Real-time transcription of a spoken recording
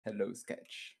Hello,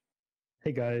 Sketch.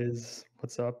 Hey guys,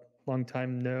 what's up? Long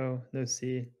time no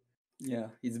see. Yeah,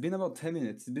 it's been about 10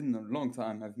 minutes. It's been a long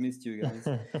time. I've missed you guys.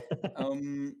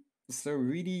 So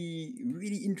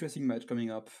really interesting match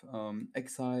coming up.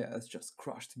 XI has just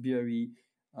crushed BRE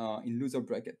in loser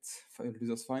bracket,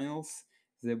 losers finals.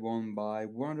 They won by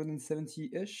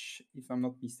 170-ish, if I'm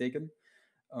not mistaken.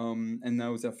 And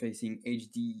now they're facing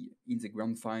HD in the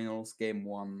grand finals, game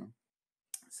 1.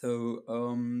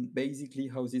 So basically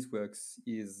how this works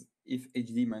is if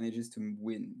HD manages to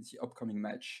win the upcoming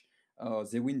match,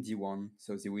 they win D1,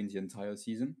 so they win the entire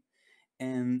season.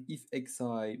 And if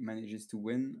XI manages to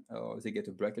win, they get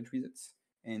a bracket reset,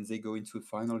 and they go into a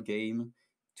final game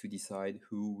to decide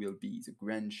who will be the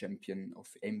grand champion of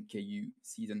MKU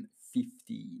season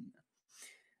 15.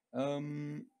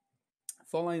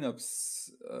 For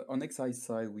lineups, on XI's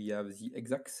side, we have the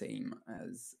exact same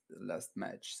as last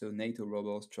match. So NATO,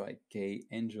 Robo, Strike, K,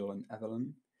 Angel, and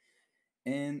Avalon.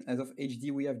 And as of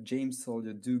HD, we have James,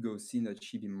 Soldier, Dugo, Cynda,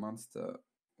 Chibi, Monster,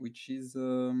 which is,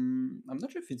 I'm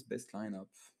not sure if it's best lineup.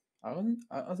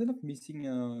 Are they not missing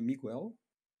Miguel?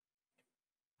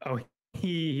 Oh,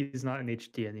 he's not in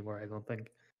HD anymore, I don't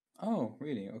think. Oh,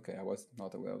 really? Okay, I was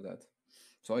not aware of that.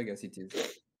 So I guess it is.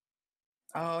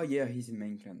 Oh, yeah, he's in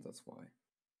main clan, that's why.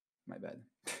 My bad.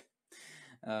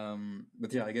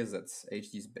 But yeah, I guess that's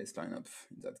HD's best lineup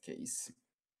in that case.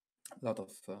 A lot of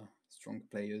strong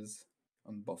players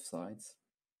on both sides.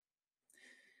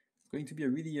 It's going to be a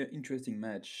really interesting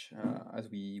match, as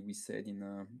we said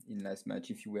in last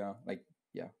match. If you were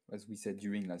as we said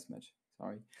during last match.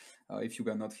 Sorry, if you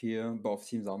were not here, both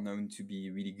teams are known to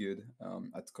be really good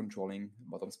at controlling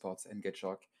bottom spots and get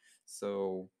shock.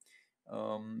 So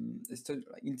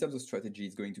in terms of strategy,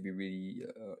 it's going to be really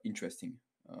interesting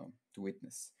to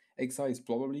witness. XI is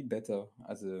probably better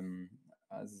as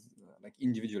like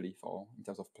individually in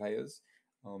terms of players.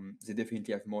 They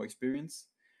definitely have more experience.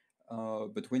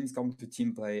 But when it comes to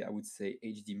team play, I would say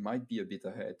HD might be a bit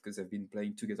ahead because they've been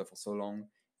playing together for so long,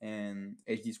 and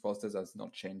HD's rosters has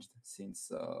not changed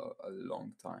since a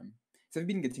long time. So they've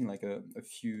been getting like a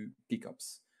few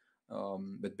pickups,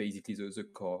 but basically the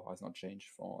core has not changed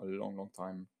for a long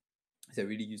time. They're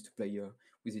really used to play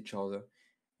with each other,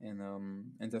 and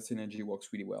their synergy works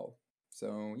really well.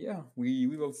 So yeah, we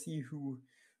will see who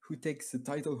takes the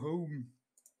title home.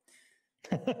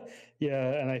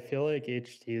 Yeah, and I feel like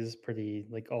HD is pretty,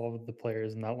 like all of the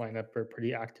players in that lineup are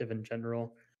pretty active in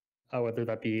general, whether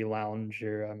that be Lounge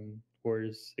or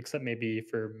Wars, except maybe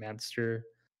for Manster.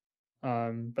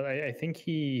 But I think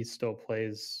he still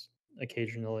plays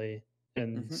occasionally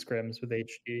in scrims with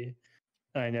HD.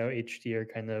 I know HD are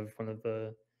kind of one of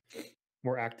the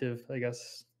more active, I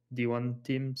guess, D1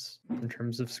 teams in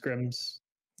terms of scrims.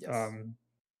 Yes.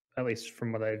 At least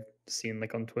from what I've seen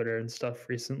like on Twitter and stuff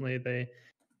recently, they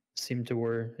seem to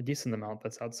wear a decent amount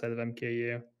that's outside of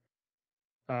MKU.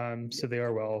 So they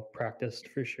are well practiced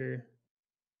for sure,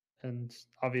 and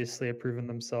obviously have proven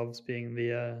themselves being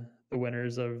the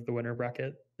winners of the winner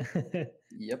bracket.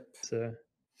 Yep. So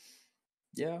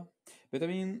yeah, but I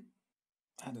mean,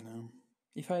 I don't know.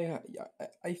 If I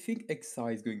think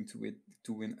XI is going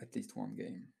to win at least one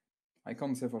game. I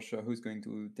can't say for sure who's going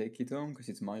to take it home because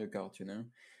it's Mario Kart, you know.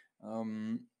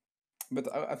 But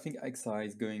I think XI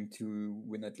is going to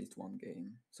win at least one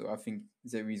game. So I think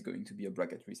there is going to be a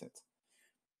bracket reset,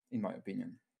 in my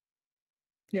opinion.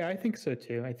 yeah, I think so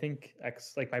too. I think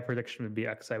my prediction would be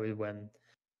XI would win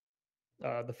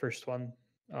the first one.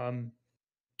 I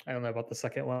don't know about the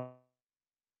second one.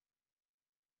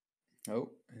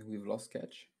 Oh, and we've lost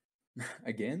catch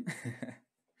again.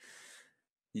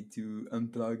 Need to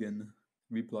unplug and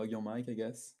replug your mic, I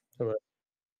guess. Hello.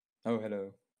 Oh,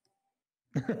 hello.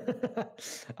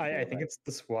 I think it's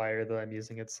this wire that I'm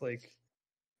using. It's like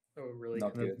a really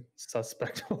Not kind good. of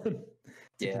suspect one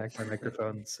to connect my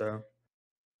microphone. So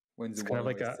when it's the kind of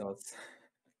wire like starts.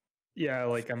 Yeah,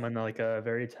 like I'm on like a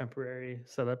very temporary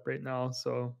setup right now,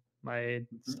 so my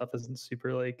stuff isn't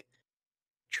super like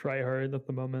try hard at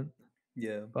the moment.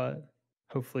 Yeah, but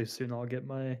hopefully soon I'll get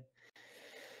my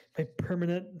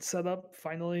permanent setup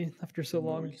finally after so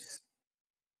long. Nice.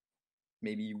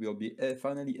 Maybe you will be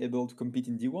finally able to compete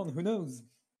in D1. Who knows?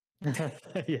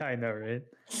 Yeah, I know, right?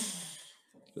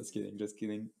 Just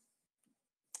kidding.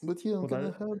 But yeah, I'm kind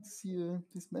of hard to see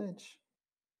this match.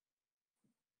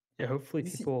 Yeah, hopefully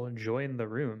people join the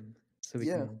room so we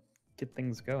can get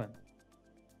things going.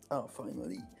 Oh,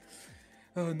 finally.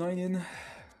 9 in.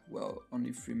 Well,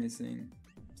 only 3 missing.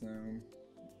 So...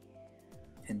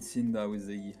 And Cynda with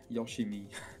the Yoshimi.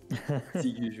 The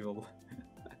usual.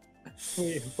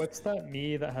 Wait, what's that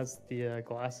me that has the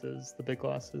glasses, the big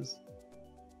glasses?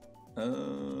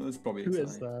 It's probably Who XI.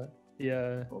 is that?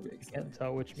 Yeah, Probably I XI. can't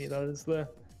tell which me that is though.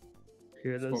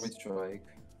 Here it It's probably is. Strike,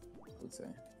 I would say.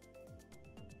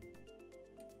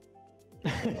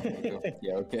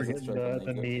 Yeah, okay, We're so getting Strike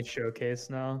the me showcase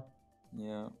now.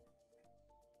 Yeah.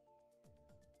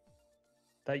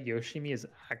 That Yoshimi is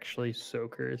actually so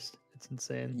cursed. It's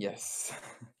insane. Yes.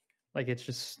 Like it's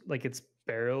just like it's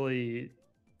barely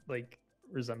like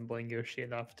resembling Yoshi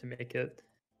enough to make it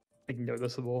like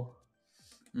noticeable.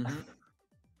 Mm-hmm.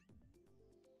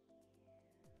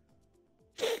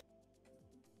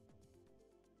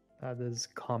 That is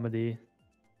comedy.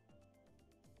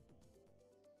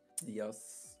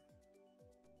 Yes.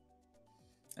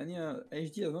 And yeah,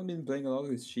 HD has not been playing a lot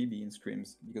with Chibi in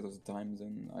scrims because of the time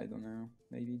zone. I don't know,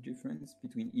 maybe difference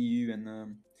between EU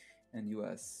and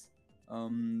US.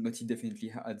 But he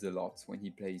definitely adds a lot when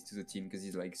he plays to the team because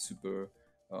he's like super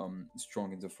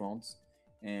strong in the front,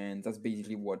 and that's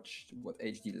basically what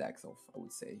HD lacks of. I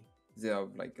would say there are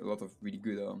like a lot of really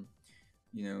good,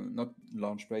 not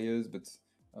launch players, but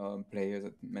players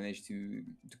that manage to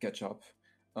catch up.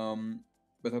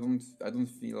 But I don't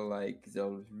feel like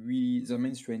their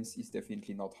main strength is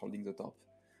definitely not holding the top.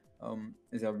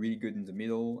 They are really good in the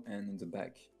middle and in the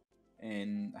back,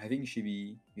 and having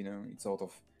Shibi, it sort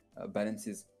of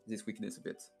balances this weakness a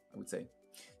bit, I would say.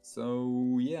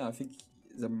 So yeah, I think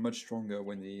they're much stronger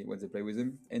when they play with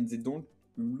him, and they don't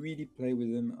really play with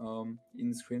him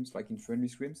in scrims, like in friendly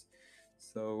scrims.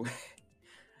 So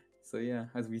so yeah,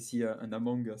 as we see an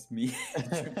Among Us me.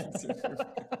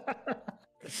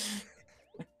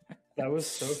 That was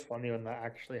so funny when that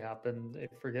actually happened. I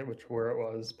forget which war it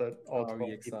was, but all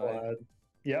 12 people REXI. had.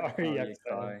 Yeah, REXI.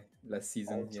 REXI last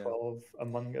season. All Yeah. 12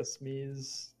 Among Us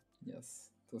me's.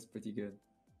 Yes, it was pretty good.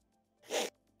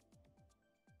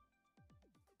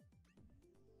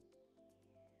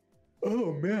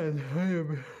 Oh man, I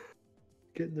am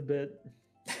getting a bit.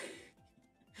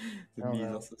 The me's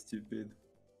are so stupid.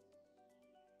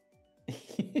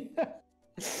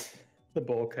 The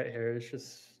bowl cut hair is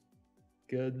just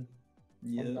good.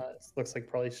 Yeah. Looks like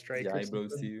probably Strike. The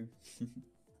eyebrows too.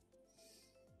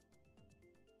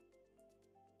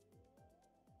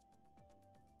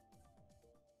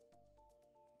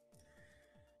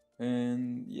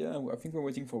 And yeah, I think we're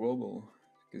waiting for Robo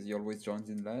because he always joins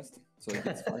in last, so he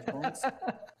gets 5 points as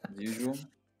usual.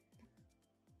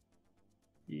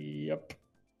 Yep.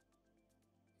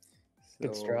 So,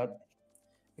 good strat.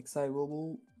 XI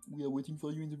Robo, we are waiting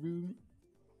for you in the room.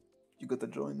 You gotta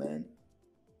join, man.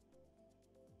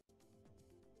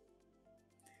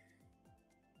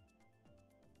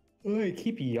 Oh, I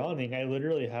keep yawning. I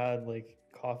literally had like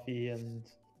coffee and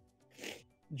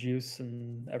juice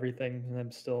and everything, and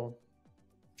I'm still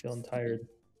feeling tired.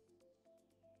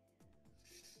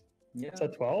 Yeah. It's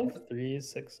at 12? 3,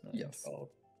 6, 9, yes. 12.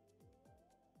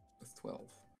 That's 12.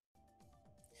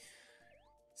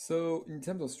 So, in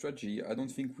terms of strategy, I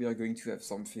don't think we are going to have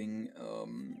something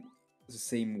the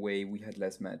same way we had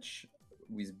last match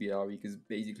with BRE, because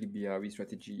basically BRE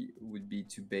strategy would be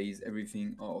to base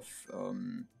everything off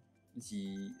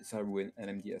the Saru and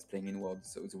LMDS playing inward,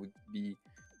 so they would be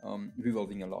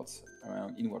revolving a lot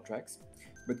around inward tracks.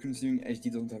 But considering HD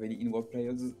doesn't have any inward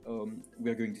players, we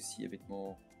are going to see a bit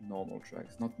more normal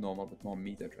tracks. Not normal, but more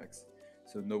meta tracks.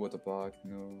 So no water park,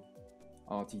 no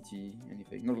RTT,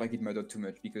 anything. Not like it mattered too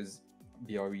much because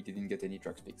BRE didn't get any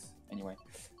track picks anyway.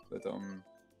 But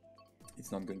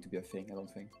it's not going to be a thing, I don't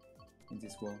think, in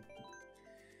this world.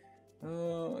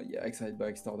 Yeah, Excite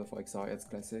bike starter for XR, that's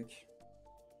classic.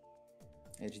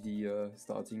 HD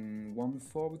starting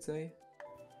 1-4, I would say.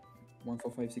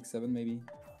 1-4, 5, 6, 7 maybe.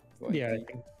 So yeah, I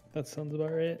think that sounds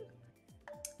about right.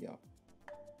 Yeah.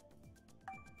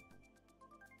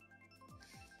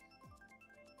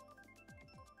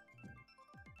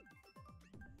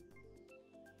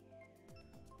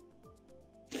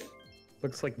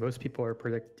 Looks like most people are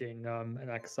predicting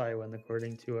an XI win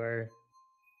according to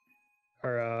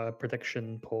our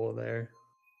prediction poll there.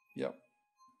 Yeah.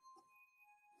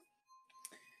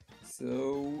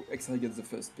 So XI gets the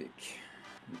first pick,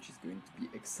 which is going to be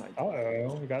exciting.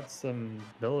 Uh-oh, we got some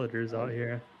villagers out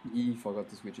here. He forgot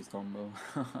to switch his combo.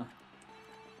 Okay,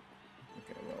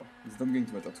 well, it's not going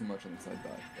to matter too much on the side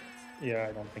back, but... Yeah,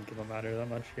 I don't think it'll matter that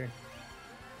much here.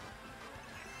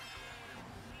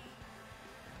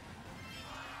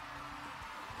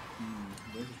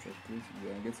 There's a strike push.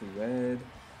 Yeah, gets a red.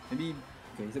 Maybe...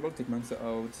 Okay, he's about to take Monster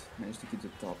out. Managed to keep the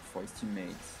top for his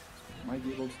teammates. Might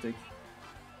be able to take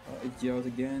HD out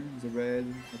again. The red.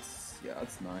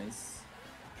 That's nice.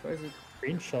 Tries it.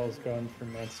 Green shell's going for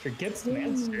Monster. Gets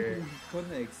Monster.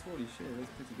 Connects. Holy shit,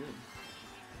 that's pretty good.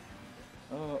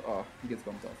 Oh, he gets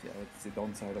bumped off. Yeah, that's the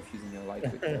downside of using a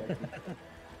lightweight character.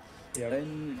 Yep.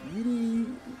 And really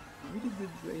good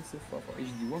race so far for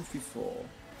HD. 134,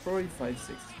 probably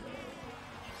 5-6.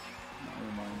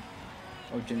 Never mind.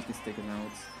 Oh, James gets taken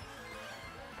out.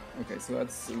 Okay, so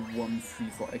that's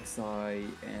 1-3 for XI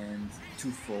and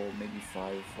 2-4, maybe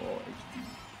 5 for HD.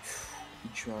 He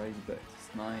tries, but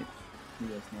snipe. He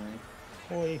does snipe.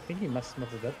 Well, I think he messed him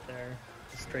up a bit there.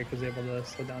 Strike was able to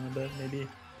slow down a bit, maybe.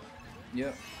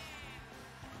 Yeah.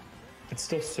 It's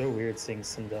still so weird seeing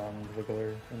Cynda on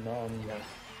Wiggler and not on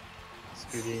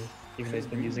Scooty, even though he's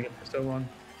been using it for so long.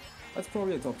 That's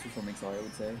probably a top 2 from XI, I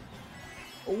would say.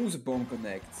 Oh, the bomb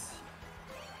connects.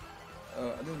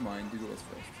 I don't mind, Dugo was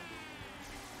first.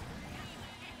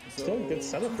 So, still a good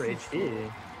setup for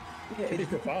HD. Yeah,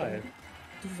 2-5.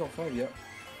 2-5, yeah.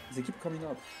 They keep coming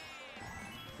up.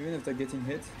 Even if they're getting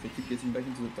hit, they keep getting back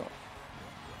into the top.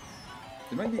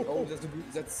 There might be. Oh,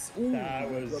 that's. Ooh, that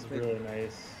was really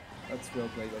nice. That's well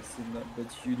played, I've seen that,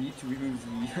 but you need to remove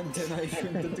the antenna if you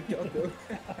intend to kill though.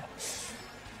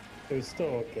 It was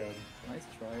still good. Nice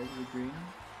try with the green.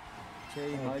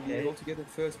 Okay, might be able to get the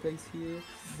first place here.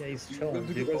 Yeah, he's chilling.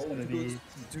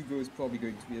 Dugo is probably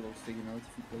going to be able to take him out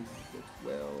if he plays it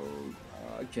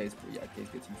well. K's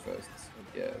getting first,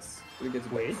 I guess.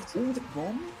 Wait. Ooh, the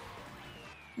bomb?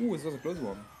 Ooh, this was a close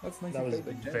one. That's nice. That was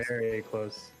very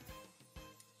close.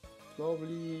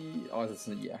 Probably. Oh, that's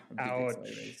yeah. Ouch.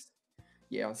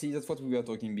 Yeah, see, that's what we were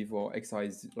talking before. XI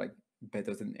is like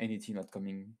better than any team at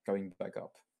going back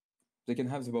up. They can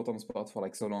have the bottom spot for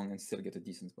like so long and still get a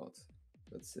decent spot.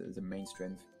 That's the main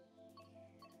strength.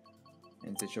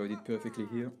 And they showed it perfectly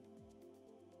here.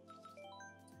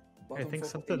 I think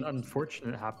something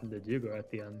unfortunate happened to Dugo at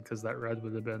the end because that red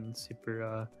would have been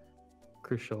super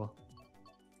crucial.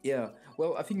 Yeah,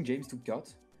 well, I think James took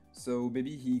Kart, so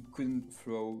maybe he couldn't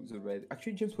throw the red.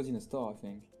 Actually, James was in a star, I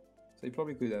think. So he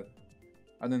probably could have.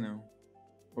 I don't know.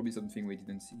 Probably something we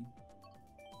didn't see.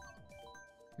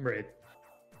 Right.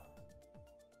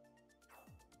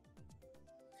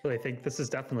 But I think this is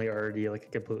definitely already like a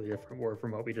completely different war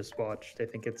from what we just watched. I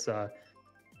think it's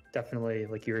definitely,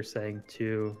 like you were saying,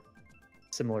 two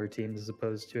similar teams as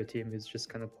opposed to a team who's just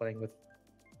kind of playing with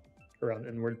around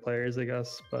inward players, I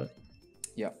guess. But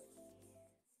yeah,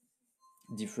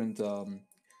 different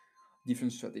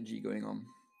strategy going on.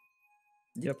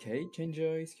 Did K change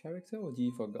his character, or did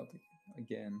he forgot it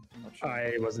again? I'm not sure.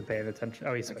 I wasn't paying attention.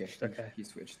 Oh, he switched. Okay. He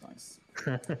switched. Nice.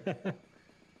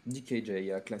 DKJ,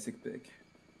 yeah, classic pick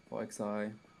for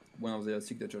XI. One of their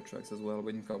signature tracks as well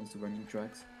when it comes to running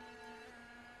tracks.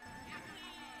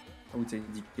 I would say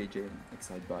DKJ and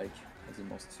XI bike as the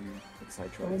most two XI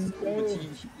tracks. But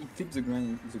he flipped the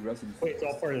grass in. Wait, it's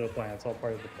all part of the plan. It's all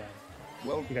part of the plan.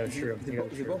 Well, you gotta shroom.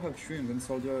 They both have shrooms and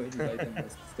Soldier his item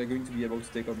lists. They're going to be able to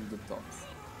take on the top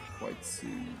quite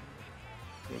soon.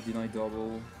 So deny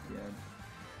double, yeah.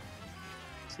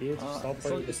 See, it's all part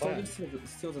of the plan.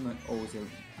 Still the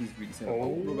he's really sad.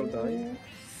 Oh, Google died.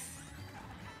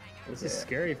 This is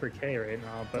scary for K right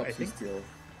now, but I think still.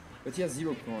 But he has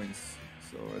 0 coins,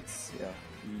 so it's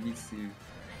he needs to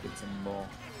get some more.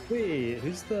 Wait,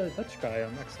 who's the Dutch guy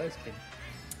on XI's team?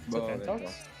 Is it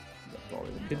Pantox?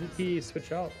 Didn't he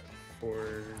switch out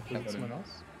for someone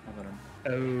else?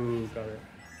 Oh, got it.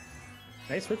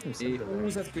 Nice work from Cynda. Oh,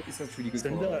 that's really good.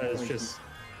 Cynda is just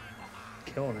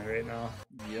killing it right now.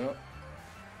 Yep.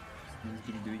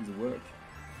 He's been doing the work.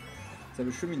 So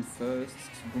the Shroom in first,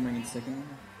 Boomerang in second.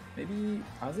 Maybe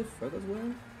Azef third as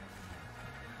well?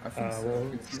 I think so.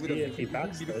 Well, see if he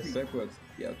backs this. Backwards.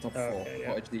 Yeah, top 4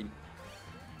 for HD.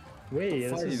 Wait,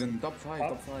 top 5 even, top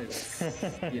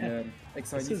 5. Yeah,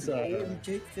 exciting.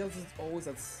 Jake fails it. Oh,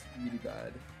 that's really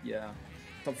bad. Yeah,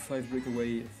 top 5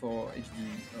 breakaway for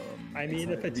HD. I mean,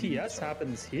 if a TS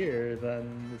happens here,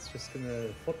 then it's just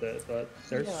gonna flip it. But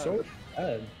they're so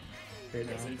bad right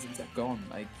now. They're gone.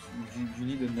 Like you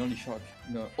need an early shock.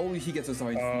 No, he gets a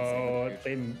sign. Oh,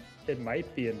 it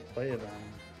might be in play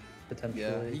then potentially.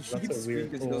 Yeah, he keeps screaming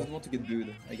because he doesn't want to get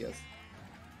booed, I guess.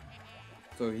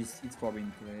 So it's probably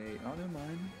in play. Oh, never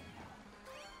mind.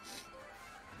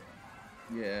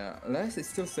 Yeah, Les is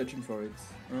still searching for it.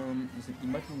 He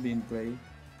might not be in play.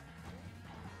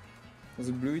 Was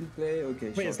a blue in play?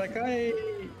 Okay. Wait, is that guy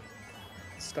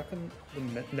stuck in the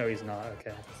mid? No, he's not.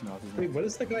 Okay. He's not. Wait, what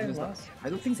is the guy in last? I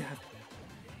don't think they have.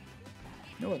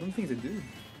 No, I don't think they do.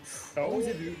 Oh,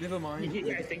 they do. Never mind.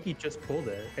 I think he just pulled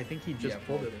it. I think he just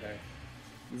pulled it there.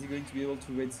 Is he going to be able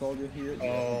to raid Soldier here?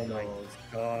 Oh my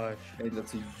gosh. And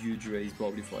that's a huge race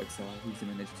probably for XR. He's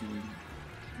gonna manage to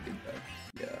get back.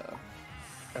 Yeah.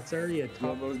 That's already a Yeah,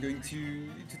 top I was going to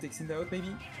take Cynda out,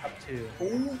 maybe. top 2. Oh,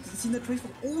 Cynda tries for.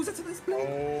 Oh, that's a nice play.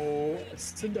 Oh,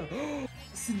 Cynda.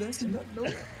 Cynda, no.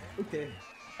 Okay.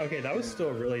 Okay, that was Yeah.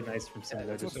 still really nice from Yeah, Cynda,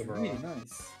 that just was overall. really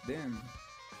nice. Damn.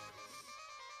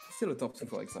 Still a top 2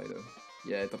 for Excited.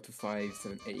 Yeah, top 2, 5,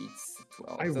 7, 8,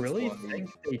 12. I That's really why. think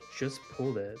they just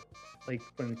pulled it, like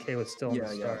when K was still on Yeah,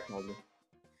 the yeah, start. probably.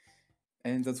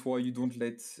 And that's why you don't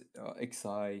let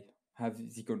XI have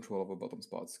the control over bottom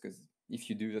spots, because if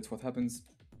you do, that's what happens.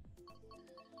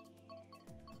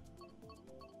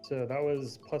 So that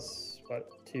was plus what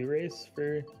 2 race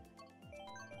for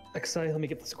XI. Let me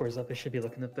get the scores up. I should be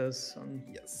looking at those on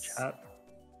Yes. chat.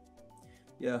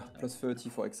 Yeah, plus 30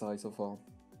 for XI so far.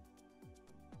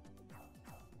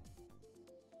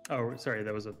 Oh, sorry,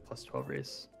 that was a plus 12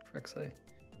 race for XI.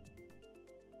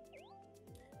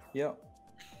 Yeah.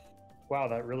 Wow,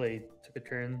 that really took a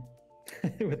turn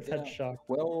with that shock.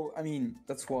 Well, I mean,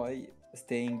 that's why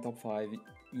staying top 5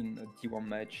 in a T1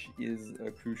 match is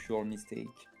a crucial mistake,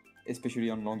 especially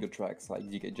on longer tracks like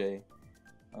DKJ,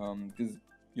 because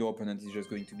your opponent is just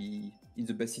going to be in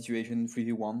the best situation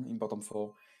 3v1 in bottom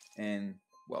 4, and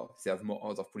well, they have more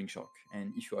odds of pulling shock.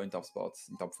 And if you are in top spots,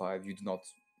 in top 5, you do not,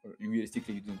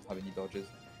 realistically, you don't have any dodges.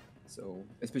 So,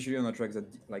 especially on a track that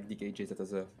like DKJ that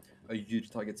has a huge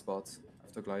target spot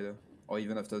after glider, or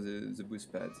even after the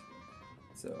boost pad.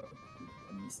 It's a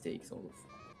mistake, sort of.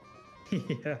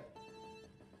 Yeah.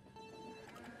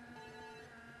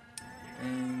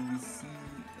 And we see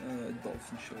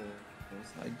Dolphin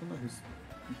Shores. I don't know who's.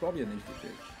 Probably an HD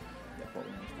pitch. Yeah,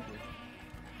 probably an HD pitch.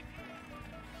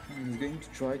 He's going to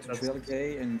try to trail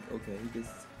K, and okay, he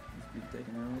gets he's been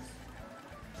taken out.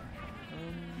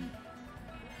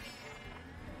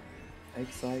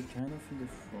 XI kind of in the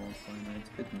front for a minute,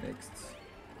 but next.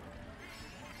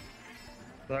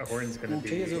 That horn's gonna be.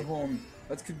 Okay, as a horn.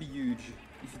 That could be huge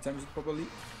if he times it properly.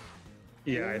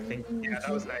 Yeah, I think. Yeah, that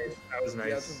was nice. That was nice.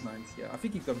 Yeah, that was nice. Yeah, I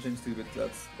think he got James too, but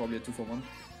that's probably a 2-for-1.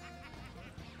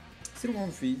 Still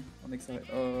 1-3 on XI.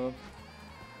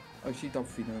 Actually, top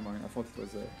 3. Never mind. I thought it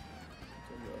was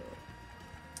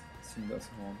Cynda's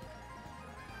horn.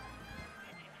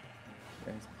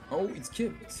 Yeah, oh, it's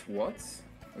skipped. What?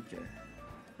 Okay.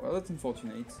 Well, that's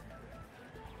unfortunate.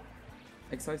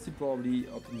 XI still probably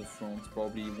up in the front,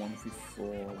 probably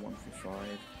 1-3-4,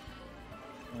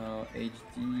 1-3-5.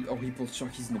 HD. Oh, he pulls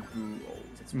shock. He's in the blue. Oh,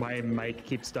 that's my mic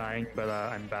keeps dying, but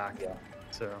I'm back. Yeah.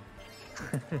 So.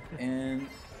 And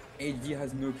HD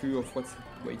has no clue of what's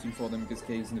waiting for them because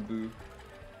K is in the blue.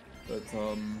 But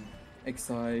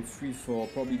XI 3-4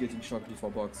 probably getting shocked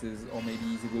before boxes, or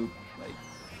maybe they will like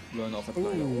run off at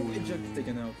line. Oh, eject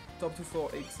taken out. Top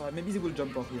 2-4 XI. Maybe they will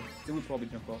jump off here. They will probably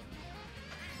jump off.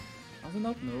 I do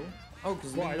not know. Oh,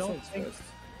 because I don't think. First.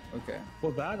 Okay.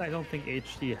 Well, that I don't think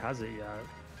HD has it yet.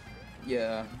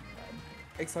 Yeah.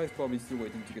 XI is probably still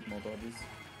waiting to get more dodges.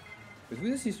 But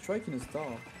we just see strike in a star.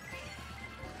 Okay.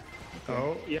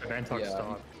 Oh, yeah, Vantox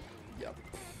stop. Yep.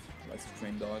 That's a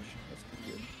train dodge. That's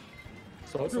pretty good.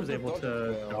 Soldier was able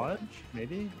to dodge,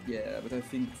 maybe? Yeah, but I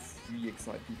think 3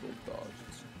 XI people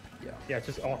dodged. Yeah. Yeah,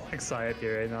 just all XI up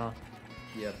here right now.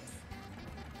 Yep.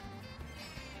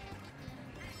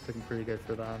 It's looking pretty good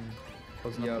for them.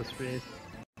 Closing up this race.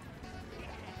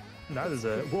 That is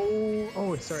a. Whoa!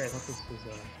 Oh, sorry, I thought this was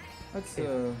a. That's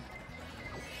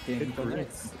Good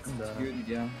connects. It's good,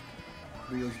 yeah.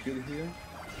 Wheel's good here.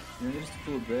 Managed to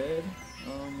pull a bed.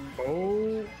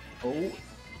 Oh,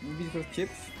 maybe it was chip.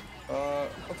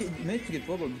 Okay, it managed to get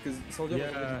bubble because Soldier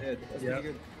was already dead. That's pretty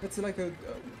good. That's like a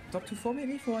top 2-4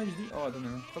 maybe for HD. Oh, I don't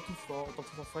know. Top 2-4, top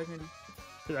 2-4-5 maybe.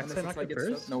 Did XI not get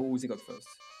first? No, they got first.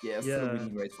 Yeah, still a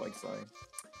winning rate for XI.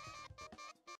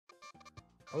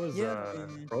 That was a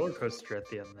roller coaster at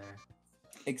the end there.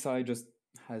 XI just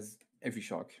has every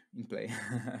shock in play.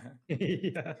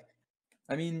 Yeah.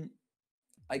 I mean,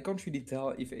 I can't really tell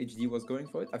if HD was going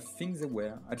for it. I think they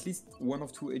were. At least 1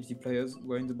 of 2 HD players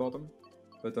were in the bottom.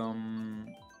 But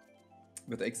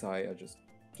XI just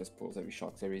pulls every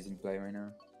shock there is in play right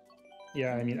now.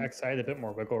 Yeah, I mean XI had a bit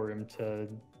more wiggle room to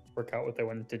work out what they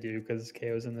wanted to do because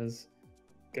KO's in his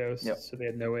ghost, so they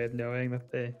had no way of knowing that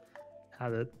they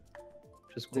had it.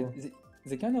 Which is cool.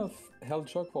 They kind of held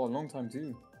shock for a long time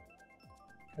too.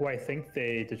 Well, I think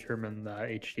they determined that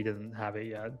HD didn't have it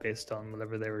yet based on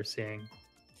whatever they were seeing.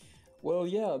 Well,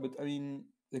 yeah, but I mean,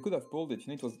 they could have pulled it. You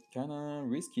know, it was kind of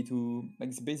risky to like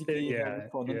it's basically held it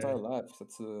for an entire lap.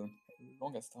 That's the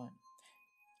longest time.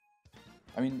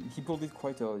 I mean, he pulled it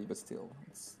quite early, but still,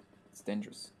 it's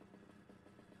dangerous.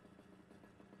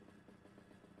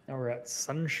 Now we're at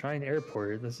Sunshine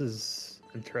Airport. This is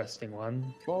interesting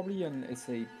one. Probably an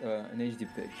HD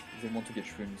pick. They want to get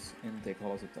shrooms and take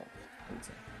all of the top, I would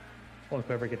say. Well,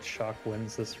 whoever gets Shock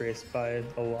wins this race by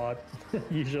a lot,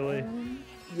 usually.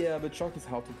 Yeah, but Shock is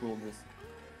hard to pull this.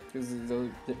 Because there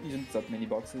isn't that many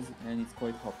boxes, and it's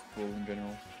quite hard to pull in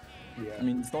general. Yeah. I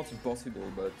mean, it's not impossible,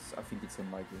 but I think it's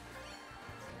unlikely.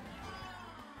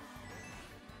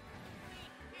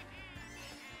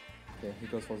 Okay, he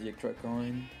goes for the extra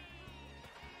coin.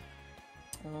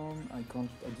 I didn't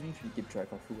really keep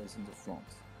track of who was in the front.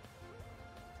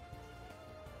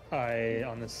 I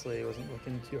honestly wasn't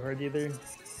looking too hard either.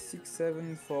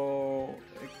 6-7 for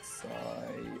XI,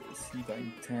 Cynda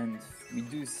in 10th. We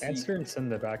do see... Answer and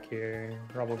Cynda back here,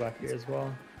 Rubble back here as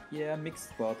well. Yeah, mixed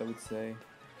spot, I would say.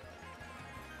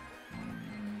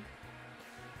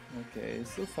 Okay,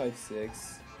 so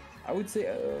 5-6. I would say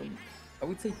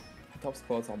top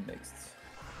spots are mixed.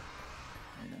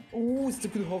 Oh, it's a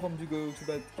good hold from Dugo. Too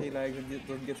bad K-Lag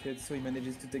doesn't get hit, so he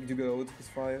manages to take Dugo out with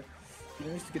fire. He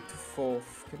managed to get to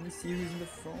 4th. Can we see who's in the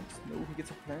front? No, he gets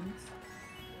a plant.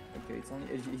 Okay, it's only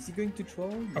HG. Is he going to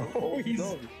try? No. Oh, he's...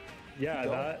 Dog. Yeah,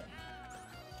 that...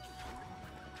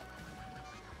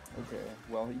 Okay,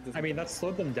 well, he doesn't... I mean, that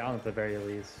slowed them down at the very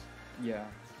least. Yeah.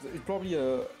 So it's probably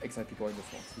XI people in the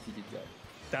front if he did that.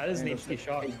 That is an HD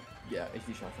shot. Yeah,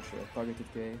 HD shot for sure. Targeted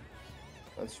K.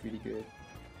 That's really good.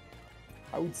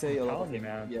 I would say a lot of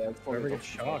man. Yeah, it's probably whoever gets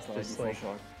shocked, just like...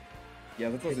 shock. Yeah,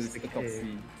 that was a top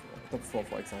 3, top 4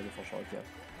 for XI for shock, yeah.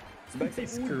 So back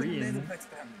screen.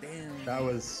 Damn. That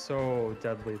was so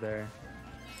deadly there.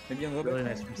 Maybe another really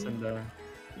nice from Cynda.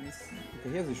 Let me see. Okay,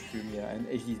 here's the stream, yeah, and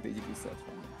HD is basically set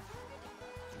from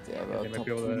Yeah, top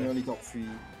 2, nearly top 3,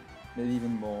 maybe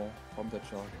even more from that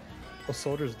shot. Well,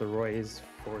 Soldier's the Roy is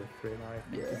 4th right now, I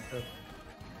think. Yeah.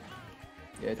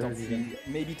 Yeah, top 3,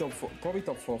 maybe top 4, probably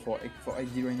top 4 for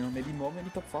HD right now, maybe more, maybe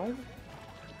top 5?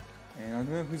 And I don't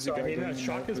know who's the guy going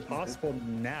shock is possible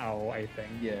now, I think.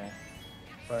 Yeah.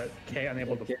 But K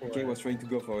unable to pull K was trying to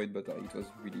go for it, but it was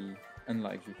really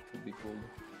unlikely to be pulled.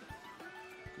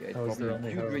 Yeah, it's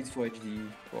probably a good race for HD,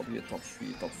 probably a top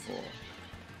 3, top 4.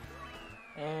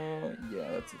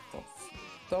 Yeah, that's a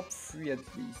top 3 at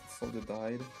least. Soldier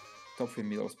died. Top 3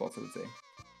 middle spots, I would say.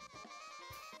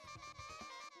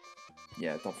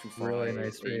 Yeah, top 3 5. Really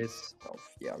nice race.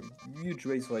 Yeah, huge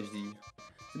race for HD.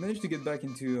 They managed to get back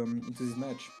into this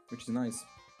match, which is nice.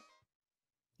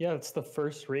 Yeah, it's the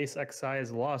first race XI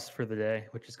has lost for the day,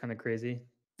 which is kind of crazy.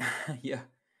 Yeah,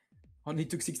 only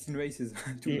took 16 races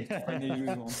to finally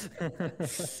lose one.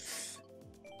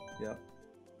 Yeah.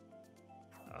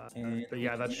 But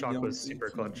yeah, that shock was super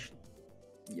clutch.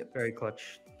 Yep. Very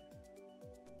clutch.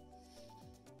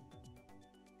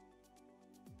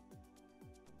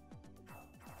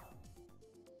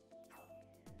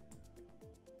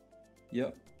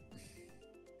 Yep.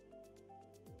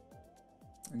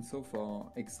 And so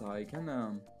far, XI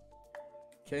can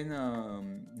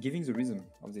giving the rhythm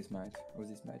of this match.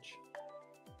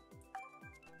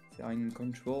 They are in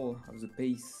control of the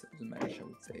pace of the match, I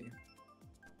would say.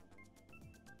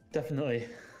 Definitely.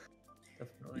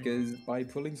 Because by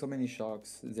pulling so many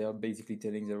shocks, they are basically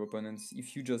telling their opponents,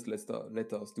 if you just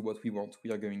let us do what we want,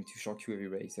 we are going to shock you every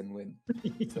race and win.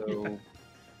 So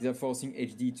they're forcing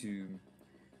HD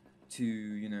to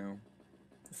you know,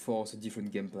 force a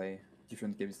different gameplay,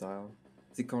 different game style.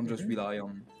 They can't just rely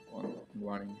on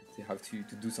running. They have to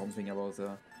do something about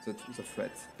the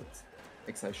threat that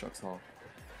XI shocks are.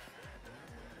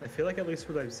 I feel like at least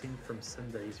what I've seen from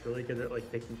Cynda, he's really good at like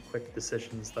making quick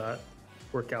decisions that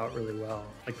work out really well.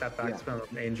 Like that backspin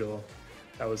of an Angel,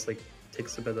 that was like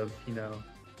takes a bit of, you know,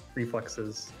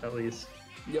 reflexes at least.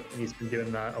 Yep. And he's been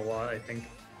doing that a lot, I think.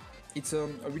 It's a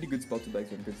really good spot to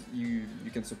backspin because you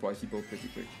can surprise people pretty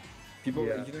quick. People,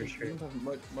 you don't have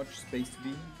much space to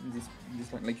be in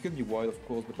this line. Like you can be wide, of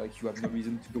course, but like you have no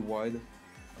reason to go wide.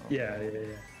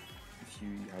 If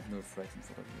you have no threat in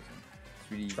front of you, so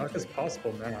it's really. Shock is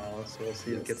possible now, so we'll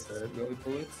see if it gets it. Really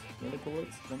pull it,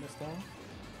 one more star,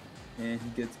 and he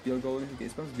gets Bill going. He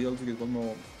spams Bill to get one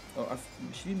more. Oh,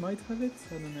 she might have it.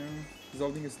 I don't know. He's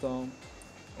holding a star,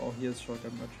 or he has Shock.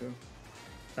 I'm not sure.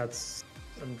 That's.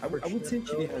 I would say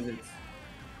Chili has it.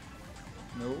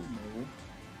 No.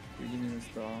 Reading a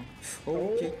star. Oh,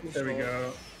 okay, there we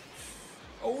go.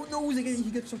 Oh no, he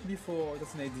gets shot before.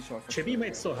 That's an AD shot. Chibi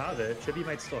might still have it.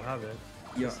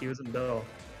 Yeah. He was in Bill.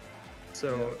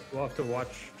 So we'll have to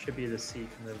watch Chibi to see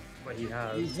kind of what he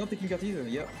has. He's not taking Kart either.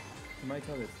 Yeah, he might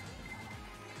have it.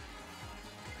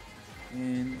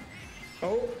 And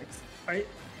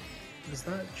was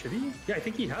that Chibi? Yeah, I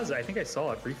think he has it. I think I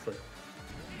saw it briefly.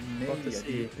 Maybe to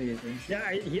see. Pay attention. Yeah,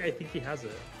 I think he has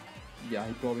it. Yeah,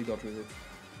 he probably got with it.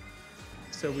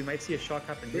 so we might see a shock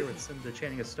happen here with Cynda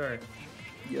chanting a star.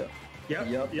 Yeah.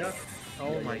 Yep.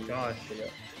 Oh my yeah, gosh. Yeah.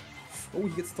 Oh,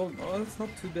 he gets stolen. Oh, that's not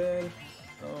too bad.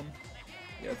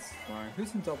 Yeah, it's fine.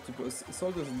 Who's in top 2?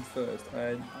 Soldier's in first,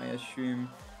 and I assume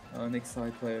next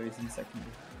side player is in second.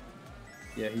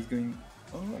 Yeah, he's going.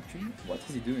 Oh, actually, what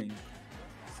is he doing?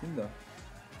 Cynda.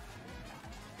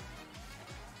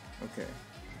 Okay,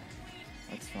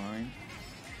 that's fine.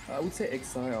 I would say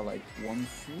XI are like 1-3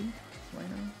 right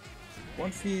now.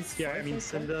 1-3 is. Yeah, I mean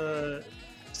Cynda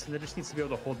just needs to be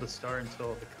able to hold the star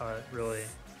until the cut, really.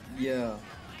 Yeah.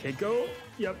 Okay, go.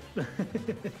 Yep.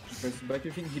 But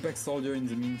you think he backs Soldier in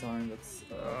the meantime? That's.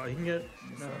 He can get.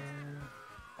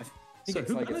 I think so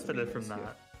XI who gets benefited from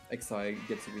that? Yeah. XI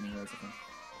gets a winning race,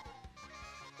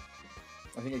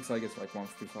 I think XI gets like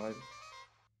 1-5.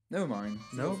 Never mind.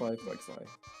 No. 5 for XI.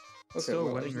 Okay, still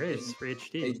well, winning race for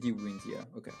HD. HD wins, yeah.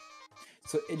 Okay.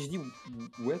 So HD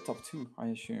were top 2, I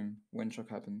assume, when shock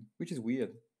happened, which is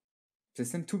weird. They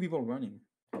sent 2 people running.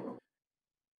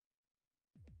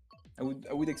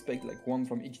 I would expect like 1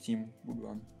 from each team would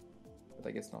run, but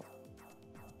I guess not.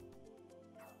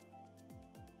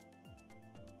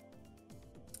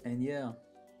 And yeah,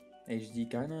 HD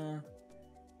kinda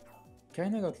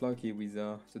got lucky with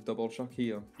the double shock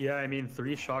here. Yeah, I mean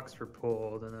 3 shocks were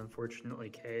pulled, and unfortunately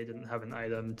K didn't have an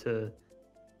item to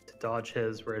dodge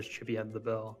his, whereas Chippy had the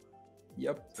bill.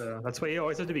 Yep. So that's why you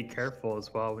always have to be careful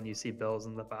as well when you see bills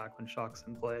in the back when shock's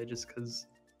in play, just because.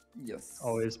 Yes.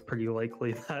 Always pretty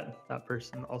likely that that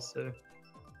person also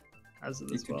has it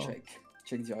as well.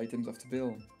 Check the items of the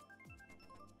bill.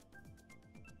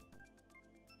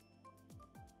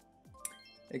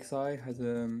 XI has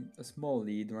a small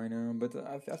lead right now, but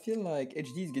I feel like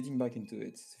HD is getting back into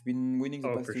it. They've been winning the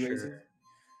past 2 races.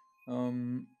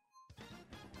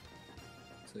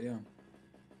 So yeah.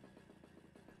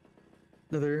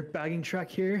 Another bagging track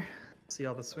here. See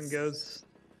how the swing goes.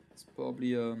 It's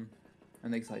probably an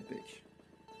XI pick.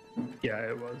 Yeah,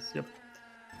 it was. Yep.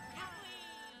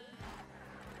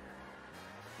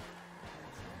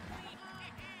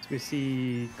 So we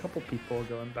see a couple people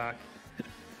going back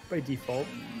by default.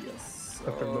 Yes.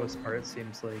 But for the most part, it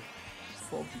seems like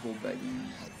 4 people bagging,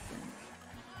 I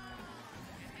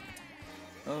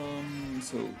think.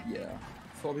 So yeah,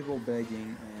 4 people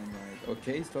bagging, and like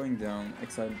okay, slowing down.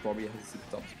 XI probably has the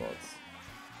top spots.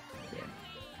 Okay.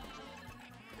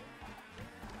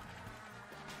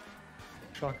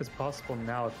 shock is possible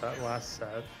now with that last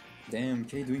set. Damn,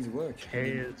 K doing the work. K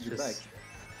is just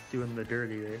doing the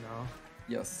dirty right now.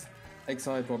 Yes.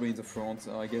 XI probably in the front.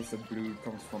 I guess the blue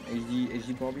comes from HD.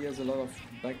 HD probably has a lot of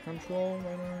back control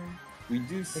right now. We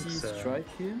do see Strike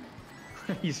here.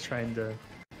 He's trying to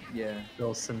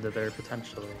build Cynda there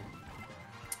potentially.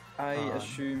 I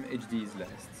assume HD is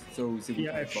last. So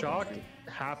yeah, if shock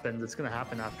happens, it's going to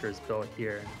happen after his build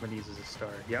here when he uses a star.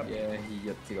 Yep. Yeah, he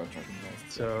got tracking last.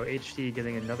 So HD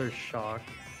getting another shock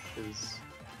is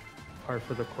par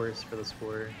for the course for this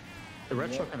war. The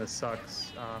red shock kind of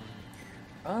sucks.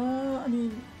 I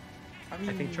mean, I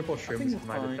think triple shrooms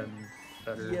might have been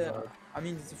better. Yeah, I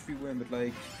mean it's a free win, but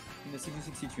like in a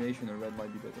 6v6 situation, a red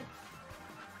might be better.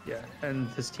 Yeah, and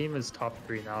his team is top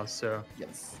 3 now, so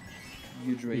yes,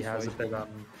 huge race. He has a bit of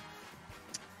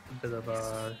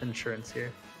insurance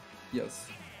here. Yes,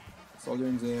 Soldier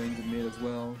in the mid as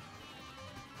well.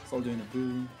 Soldier in the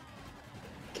blue.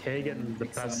 K getting the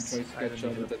best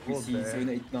item that we see.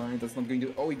 789. That's not going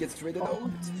to. Oh, he gets traded out.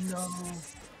 No.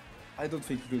 I don't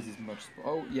think he loses much.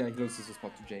 Oh yeah, he loses a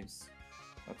spot to James.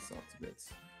 That sucks a bit.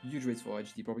 Huge race for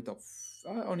HD, probably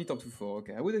only top 2-4.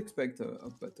 Okay, I would expect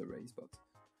a better race, but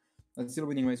that's still a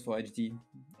winning race for HD.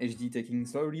 HD taking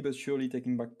slowly but surely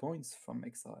taking back points from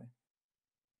XI.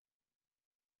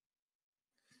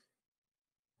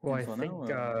 Well, I think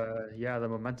yeah, the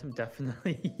momentum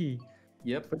definitely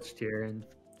switched here in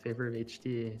favor of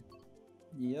HD.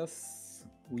 Yes,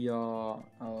 we are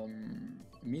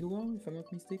mid-war, if I'm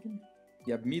not mistaken.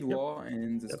 Yeah, mid-war,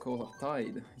 and the scores are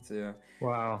tied. It's a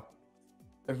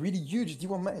really huge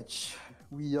D1 match.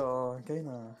 We are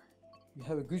we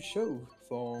have a good show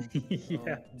for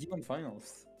D1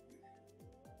 finals.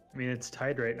 I mean, it's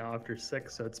tied right now after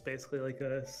 6, so it's basically like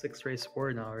a 6-race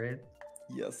war now, right?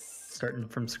 Yes. Starting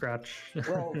from scratch.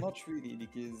 Well, not really,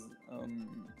 because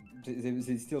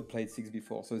they still played 6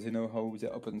 before, so they know how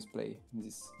their opponents play in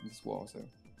this war, so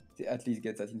they at least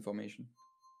get that information.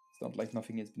 It's not like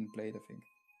nothing has been played, I think.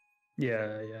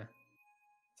 Yeah.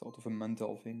 Sort of a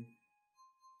mental thing.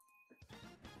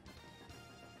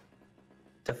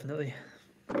 Definitely.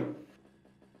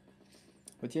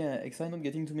 But yeah, XI not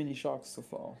getting too many shocks so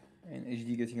far, and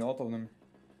HD getting a lot of them.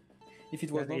 If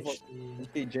it was not for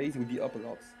HKJs, it would be up a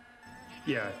lot.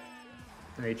 Yeah.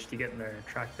 And HD getting their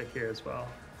track pick here as well.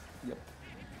 Yep.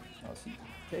 Now see,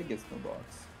 K gets no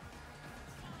box.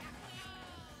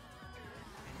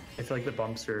 I feel like the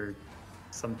bumps are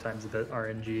sometimes a bit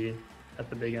RNG at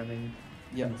the beginning.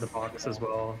 Yeah. The box as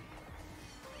well.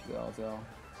 They are.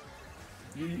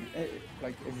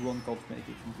 Like everyone can't make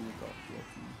it into the top. You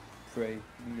have to pray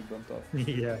and get bumped off.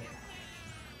 Yeah.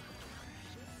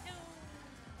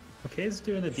 Okay, he's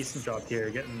doing a decent job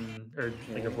here,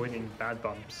 like avoiding bad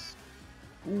bumps.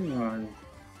 Ooh,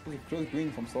 close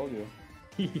green from Soldier.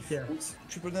 Yeah. It's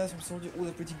triple dash from Soldier. Oh,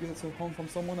 that's pretty good. So horn from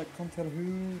someone. I can't tell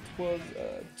who it was.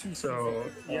 So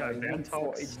yeah,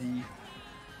 Vantox HD.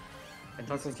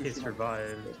 Vantox in case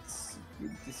survived. That's a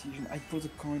good decision. I put a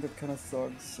coin that kind of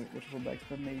sucks. Watch for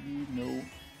backspin maybe. No.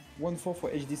 1-4 for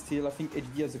HD still. I think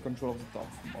HD has the control of the top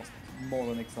more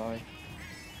than XI.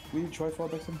 Will he try for a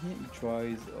backspin here? He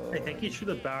tries. I think he should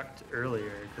have backed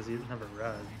earlier because he didn't have a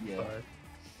red. Yeah. But...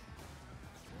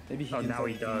 Maybe he now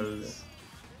he does.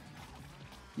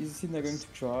 Is Cynda going to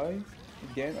try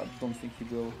again? I don't think he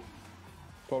will.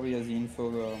 Probably has the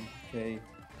info. Okay,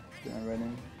 he's gonna run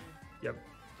in. Yep.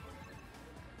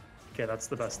 Okay, that's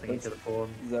the best thing he could have pulled.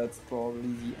 That's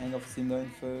probably the end of Cynda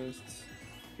in first.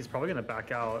 He's probably gonna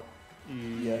back out.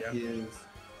 Yeah, he is.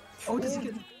 Oh, does he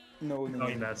get? No, Oh,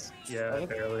 he missed. Yeah,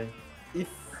 barely. If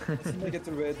Cynda gets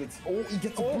a red, it's he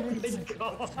gets a oh red. my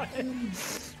god!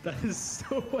 That is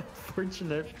so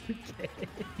unfortunate for K.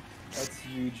 That's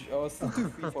huge. Oh, still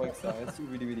 2-3 for XI. It's still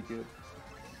really, really good.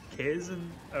 K's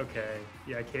in okay.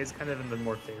 Yeah, K's kind of in the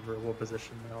more favorable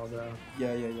position now, though.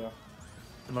 Yeah.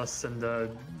 Unless Cynda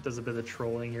does a bit of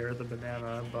trolling here, the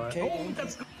banana, but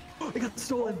it got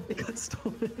stolen! It got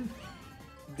stolen!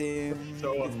 Damn.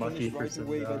 So unlucky for right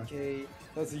away by Cynda. K.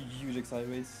 That's a huge XI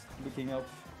race. Looking up.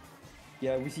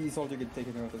 Yeah, we see Soldier get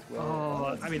taken out as well.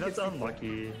 Oh, I mean that's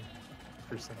unlucky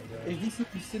for Cynda. If this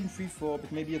is still 3-4,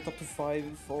 but maybe a top to 5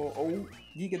 for. Oh, did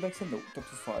he get back some? No, top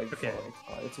to 5 Okay.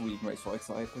 for XI. It's a weak race for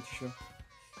XI, pretty sure.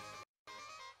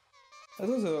 That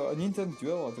was an intense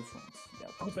duel at the front. Yeah,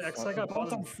 Oh, but XI got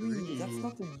bottom 3. That's three.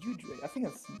 not a huge race. I think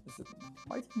that's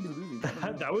might even be losing. I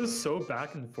don't know. That was so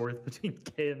back and forth between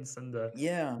K and Cynda.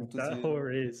 Yeah, Like, it was that whole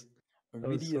race. That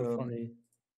was so funny.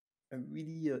 a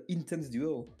really intense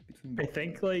duel between I both.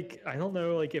 think I don't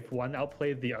know if one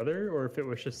outplayed the other or if it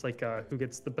was just who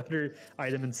gets the better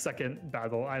item in second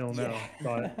battle. I don't know.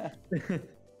 But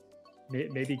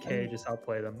maybe K just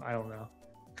outplayed him. I don't know.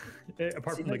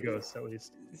 Apart from the ghosts, at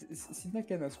least. Cynda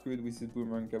kind of screwed with the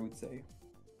boomerang, I would say.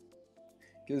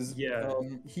 Because Yeah.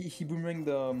 he boomeranged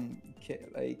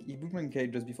he boomeranged K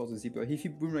just before the zipper. If he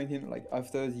boomeranged him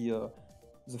after the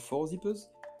 4 zippers,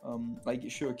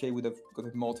 sure K would have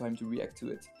got more time to react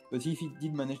to it. But if he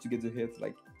did manage to get the hit,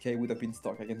 K would have been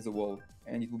stuck against the wall,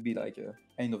 and it would be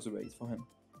end of the race for him.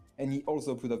 And he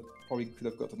also probably could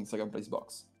have gotten the second place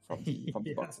box from the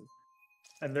Yeah. boxes.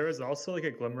 And there was also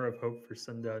a glimmer of hope for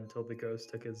Cynda until the ghost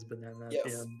took his banana at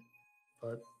the end.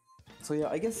 But so yeah,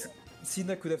 I guess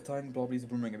Cynda could have timed probably the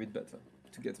boomerang a bit better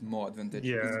to get more advantage.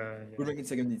 yeah. Boomerang in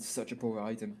second is such a power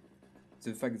item.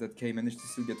 The fact that K managed to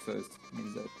still get first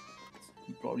means that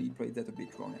he probably played that a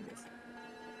bit wrong, I guess.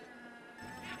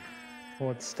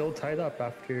 Well, it's still tied up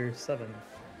after 7.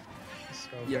 So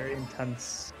very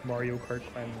intense Mario Kart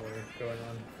clan war going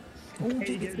on. Oh,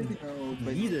 K getting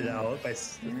yeeted out by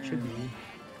Chibi.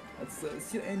 That's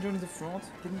still Angel in the front.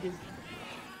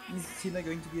 Is Cynda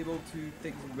going to be able to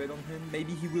take the red on him?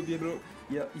 Maybe he will be able.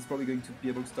 Yeah, he's probably going to be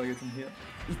able to target him here.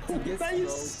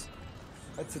 Nice!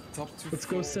 That's a top 2. Let's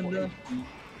go, Cynda.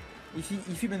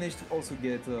 If he managed to also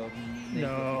get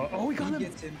No. Oh, we got him.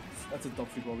 Get him. That's a top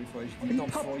 3 probably for HD.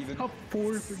 Top 4 even. Top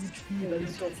 4 for HD. That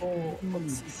is top 4.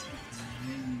 It's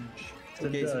huge.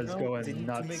 Okay, so is now going they need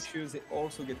nuts. to make sure they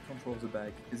also get control of the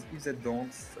bag. Because if they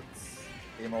don't, that's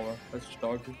game over. That's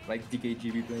shock. Like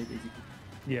DKGB play basically.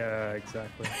 Yeah,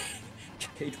 exactly.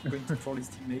 Kate going to troll his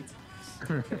teammate.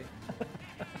 Okay.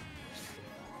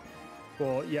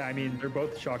 Well, yeah, I mean, they're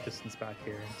both shock distance back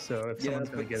here. So if someone's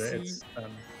going to get it, it's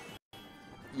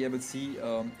Yeah, but see,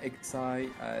 XI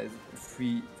has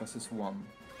 3 versus 1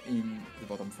 in the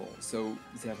bottom 4. So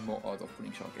they have more odds of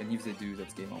pulling shock. And if they do,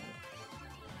 that's game over.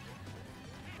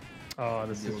 Oh,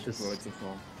 this is just...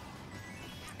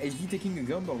 Is he taking a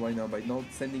gamble right now by not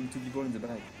sending 2 people in the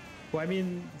bag? Well, I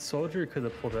mean, Soldier could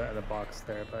have pulled it out of the box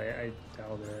there, but I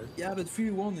doubt it. Yeah, but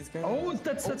 3-1 is kind of... Oh,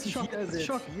 that's shock. He has That's it.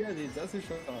 shock. He has it. That's a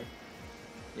shock.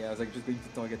 Yeah, I was just going to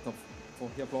target top 4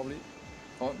 here probably.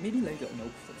 Or maybe later.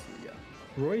 Nope, that's yeah.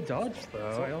 Roy dodged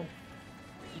though. So, I don't...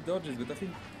 He dodges, but I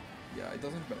think... Yeah, it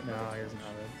doesn't matter. No, he doesn't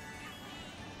have it.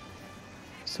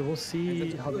 So we'll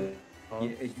see how the...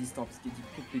 Yeah, HD stops getting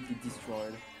completely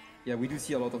destroyed. Yeah, we do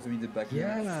see a lot of them in the back.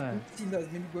 Yeah. Cynda is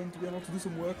maybe going to be able to do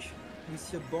some work. We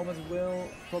see a bomb as well.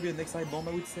 Probably an XI bomb,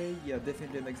 I would say. Yeah,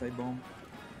 definitely an XI bomb.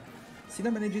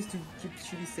 Cynda manages to keep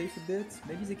Chili safe a bit.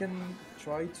 Maybe they can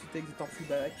try to take the top 3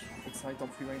 back. XI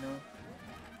top 3 right now.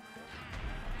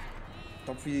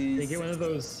 Top 3. They get one of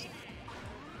those.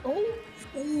 Oh!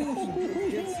 Oh,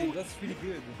 he gets it. That's really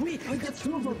good. Wait, I got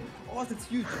 2 of them. Oh, that's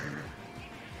huge.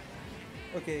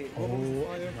 Okay,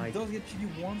 fire. He does get Chili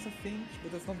once, I think,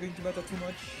 but that's not going to matter too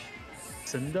much.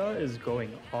 Cynda is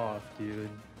going off, dude.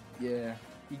 Yeah,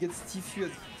 he gets Tfue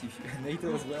as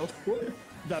NATO as well.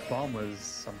 That bomb was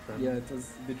something. Yeah, it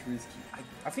was a bit risky.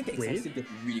 I think XI still get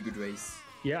a really good race.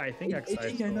 Yeah, I think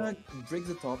XI kinda breaks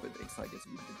the top, and XI gets a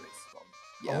really good race.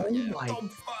 Yeah, yeah. Top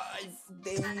 5!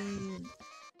 Dang!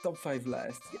 Top 5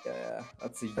 last. Yeah,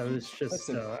 that's a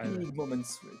big moment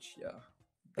switch. Yeah.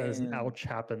 That is an ouch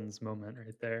happens moment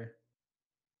right there.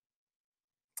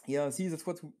 Yeah, see, that's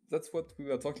what we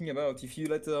were talking about. If you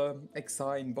let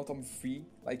XI in bottom 3,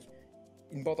 like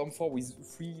in bottom 4 with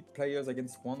 3 players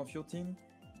against 1 of your team,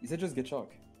 they just get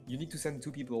shocked. You need to send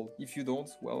 2 people. If you don't,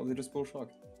 well, they just pull shock.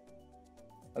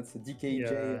 That's a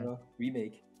DKJ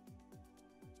remake.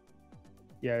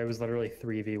 Yeah, it was literally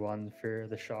 3v1 for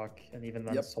the shock, and even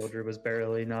then Soldier was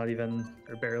barely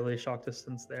shock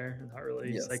distance there, not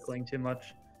really cycling too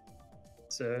much.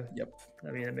 So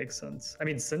I mean, it makes sense. I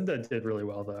mean, Cynda did really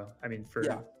well though. I mean,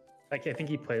 I think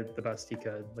he played the best he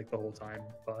could like the whole time,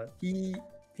 but he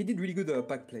did really good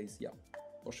pack plays,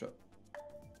 for sure.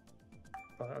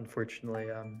 But unfortunately,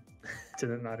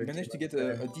 didn't matter. He managed to get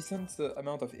a decent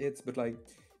amount of hits, but like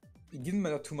it didn't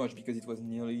matter too much because it was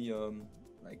nearly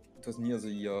it was near the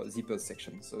zippers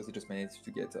section, so they just managed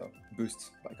to get a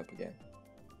boost back up again.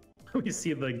 We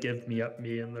see the "Give me up"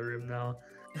 me in the room now.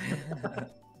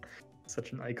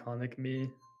 Such an iconic me.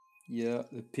 Yeah,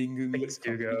 the Pingu me. It's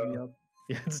Dugo.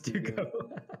 Yeah, it's Dugo.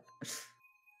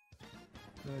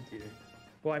 Oh dear.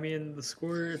 Well, I mean, the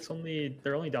score,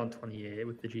 they're only down 28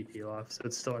 with the GP left, so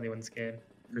it's still anyone's game,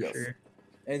 for sure.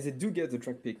 And they do get the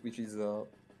track pick, which is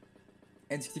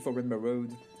N64 Rainbow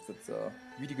Road. That's a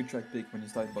really good track pick when you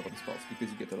start in bottom spots,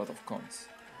 because you get a lot of coins.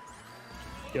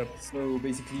 Yep. So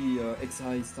basically,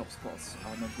 XI's top spots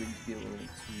are not going to be able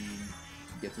to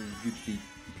get a huge lead,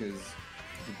 because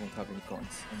they won't have any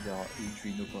coins, and there are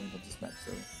literally no coins on this map,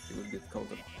 so they will get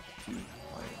caught up to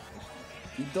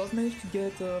He does manage to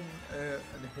get a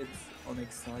hit on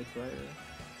XI prior.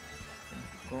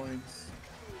 Coins.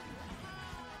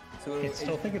 So I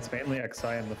still think it's mainly XI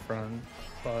in the front,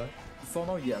 but for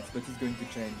now, yes, but he's going to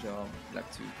change lap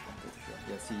 2. I'm pretty sure.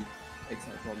 Yeah, see,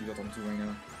 XI probably got on 2 right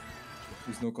now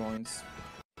with no coins,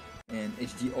 and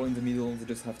HD all in the middle. They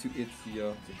just have to hit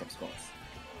the top spots.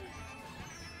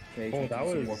 Okay,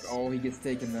 he gets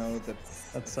taken out.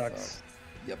 That sucks.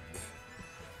 Yep.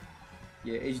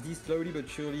 Yeah, HD slowly but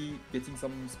surely getting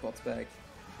some spots back.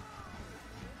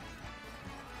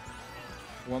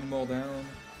 One more down.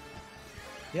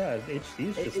 Yeah,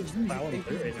 HD's just plowing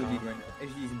through right now.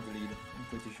 HD is in the lead, I'm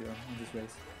pretty sure, in this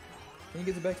race. Can he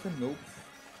get the backspin? Nope.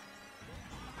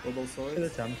 Global solid.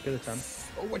 Good attempt.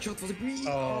 Oh, watch out for the green!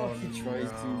 Oh, he tries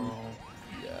to.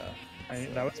 Yeah.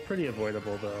 That was pretty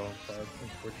avoidable though, but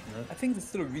unfortunate. I think it's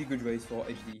still a really good race for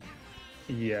HD.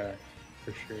 Yeah,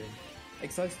 for sure.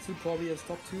 XI still probably has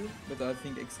top 2, but I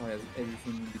think XI has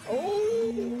everything in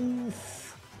between.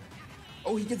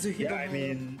 Oh, he gets a hit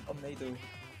on NATO.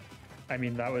 I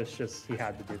mean, that was just, he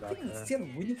had to do that. I think it's still a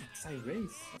winning XI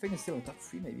race. I think it's still a top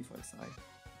 3 maybe for XI.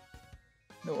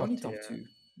 No, only top 2.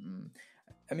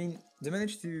 I mean, they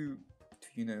managed to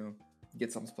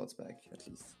get some spots back at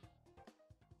least.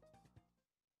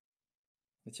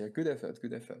 But yeah, good effort.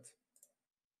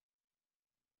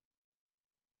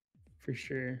 For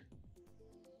sure.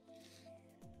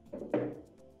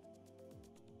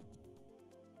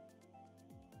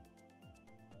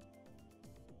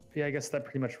 Yeah, I guess that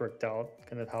pretty much worked out,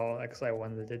 kind of how XI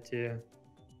wanted it to.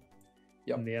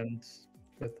 In the end,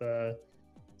 with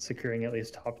securing at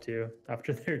least top 2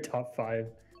 after their top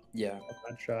 5. Yeah. At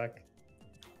that track.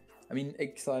 I mean,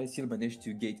 XI still managed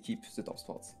to gatekeep the top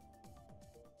spots.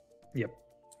 Yep.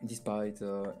 Despite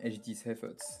HD's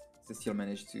efforts, they still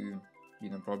managed to,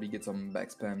 probably get some back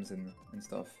spams and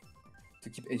stuff to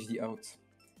keep HD out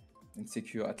and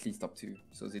secure at least top 2,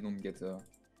 so they don't get a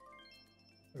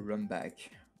run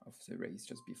back of the race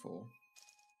just before.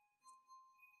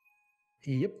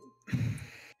 Yep.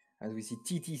 As we see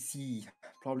TTC,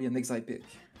 probably an XI pick.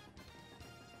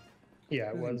 Yeah,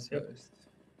 it was. Yep.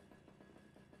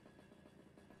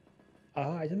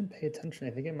 I didn't pay attention.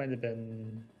 I think it might have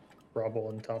been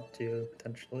Rubble in top 2,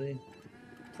 potentially.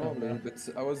 Probably, but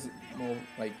I was more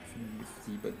like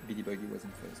 50, but Billy Buggy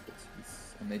wasn't first, but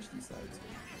he's on HD side. So.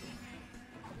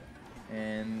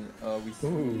 And we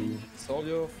see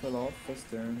Soldier fell off first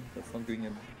turn. That's not doing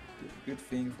a good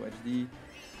thing for HD.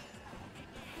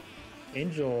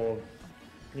 Angel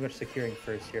pretty much securing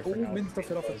first here. Oh, Minster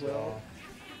fell off as well.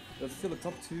 That's still a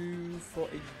top 2 for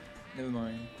HD. Never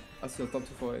mind. I still top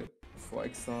 2 for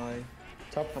XI.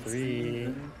 Top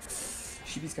 3.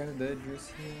 Shibi's kind of dangerous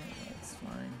here. That's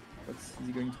fine. But is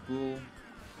he going to pull?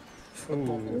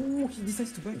 Oh, he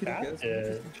decides to back it up. That's an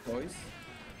interesting choice.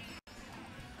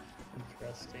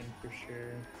 Interesting for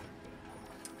sure.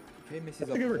 Okay, misses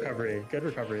That's up. a good recovery. Good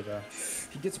recovery though.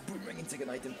 He gets boomerang in second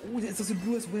item. Oh, there's a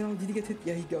blue as well. Did he get hit?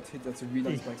 Yeah, he got hit. That's a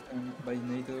really nice backspam by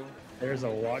NATO. There's a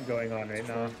lot going on right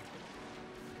now.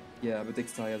 Yeah, but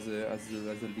XI has a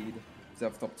lead. They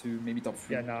have top 2, maybe top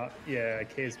 3. Yeah, now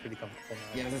K is pretty comfortable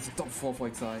now. Yeah, that's a top 4 for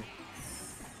XI. Okay,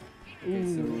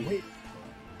 Ooh, wait.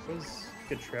 That was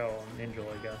good trail on Angel,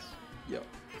 I guess. Yeah.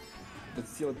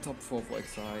 That's still a top 4 for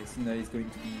XI. Cynda is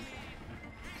going to be...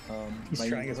 he's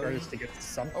trying his hardest to get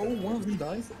something. Oh, one of them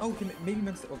dies? Oh, okay, maybe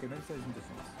Manchester. Okay, Manchester is in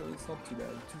defense, so it's not too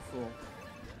bad. 2-4.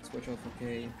 Let's watch out for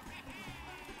K.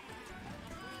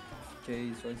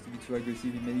 K tries to be too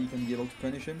aggressive, maybe he can be able to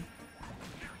punish him.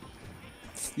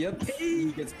 Yep,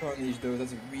 he gets punished though.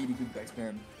 That's a really good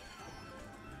backspam.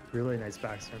 Really nice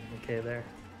backspam from K there.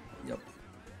 Yep.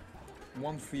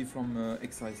 1-3 from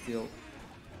XI still.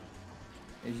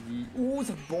 HD. Oh,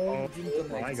 that ball didn't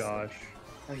connect. Oh my gosh.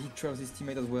 He trails his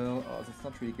teammate as well. Oh, that's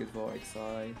not really good for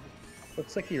XI.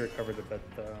 Looks like he recovered a bit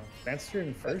though. Manchester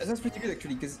in first? That's pretty good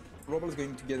actually, because Robel is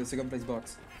going to get a second place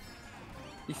box.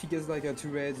 If he gets like 2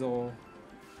 reds or...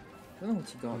 I don't know what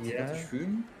he got. Yeah. He got a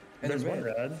shroom. And there's a red. one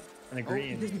red and a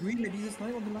green. Oh, there's a green, maybe there's a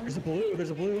snipe on the line? There's a blue,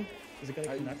 there's a blue. Is it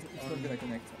gonna connect? It's not gonna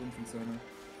connect, I don't think so, no.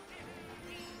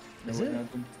 Is no, it?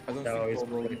 I don't No, think he's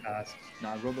Robel... really fast.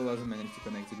 Nah, Robel hasn't managed to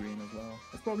connect the green as well.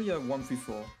 That's probably a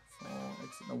 1-3-4.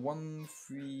 No,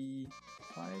 1-3-5?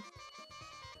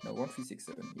 No,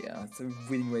 1-3-6-7. Yeah, it's a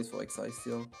winning race for XI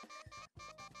still.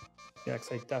 Yeah,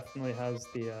 XI definitely has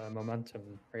the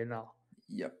momentum right now.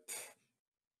 Yep.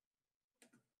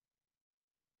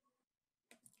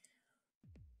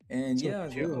 And so yeah,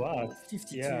 2 left.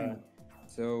 52. Yeah.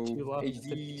 So 2 left,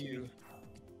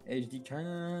 HD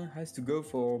kinda has to go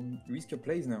for riskier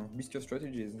plays now, riskier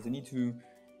strategies. They need to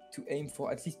aim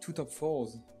for at least 2 top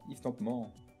 4s, if not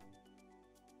more,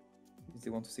 if they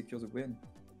want to secure the win.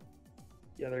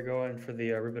 Yeah, they're going for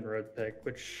the Ribbon Road pick,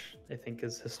 which I think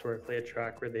is historically a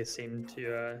track where they seem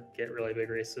to get really big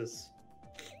races,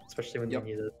 especially when they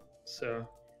need it. So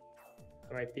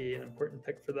that might be an important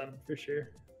pick for them for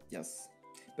sure. Yes.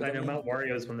 But I know Mount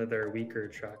Wario is one of their weaker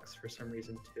tracks for some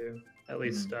reason too. At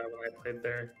least when I played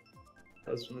there,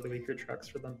 that was one of the weaker tracks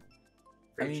for them.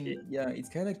 I mean, yeah, it's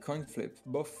kind of coin flip.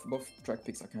 Both track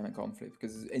picks are kind of coin flip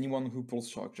because anyone who pulls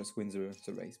shark just wins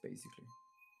the race basically.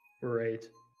 Right.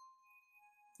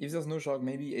 If there's no shark,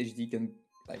 maybe HD can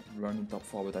like run in top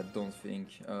 4, but I don't think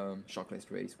sharkless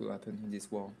race will happen in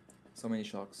this war. So many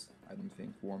sharks, I don't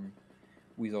think one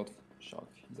without shark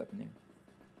is happening.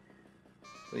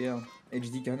 So yeah,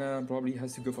 HD kinda probably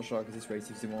has to go for shark this race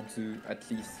if they want to at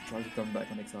least try to come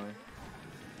back on XI.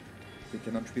 They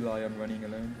cannot rely on running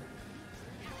alone.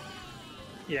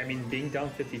 Yeah, I mean, being down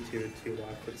 52 with 2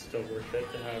 left, it's still worth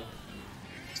it to have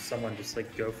someone just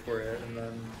like go for it and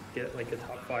then get like a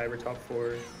top 5 or top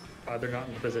 4. They're not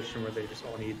in a position where they just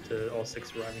all need to all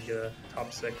 6 run and get a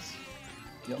top 6.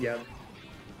 Yep. Yeah.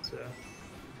 So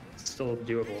it's still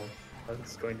doable, but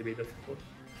it's going to be difficult.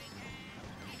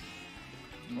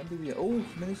 What do we... Oh,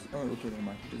 he managed... Oh, okay, never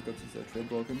mind. He just got his trail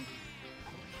broken.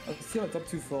 Still a top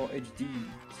 2 for HD.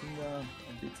 Cynda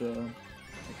a bit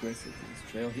aggressive with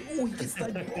his trail. Oh, he gets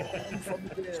that ball from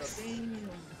there. Damn.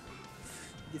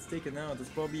 He gets taken out. That's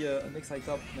probably an XI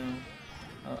top now.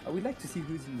 I would like to see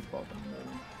who's in the bottom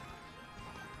now.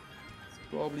 It's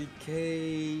probably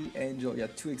K, Angel. Yeah,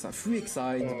 2 XI. 3 XI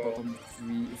in the bottom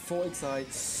 3. 4 XI.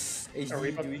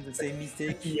 HD doing the same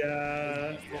mistake.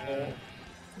 Yeah.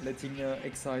 Letting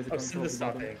XI the Cynda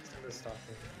stopping.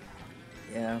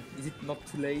 Yeah, is it not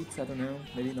too late? I don't know,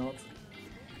 maybe not.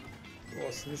 Well,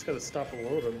 Cynda's got to stop a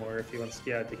little bit more if he wants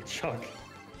to take a shock.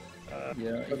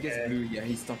 Yeah, he gets blue. Yeah,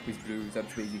 he's stuck with blue.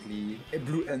 That's basically a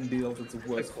blue and build. That's the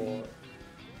worst thing.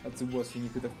 That's the worst thing he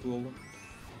could have pulled.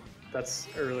 That's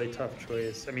a really tough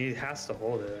choice. I mean, he has to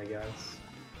hold it, I guess.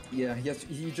 Yeah,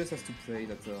 he just has to pray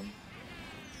that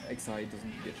XI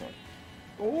doesn't get shot.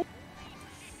 Oh!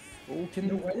 Oh,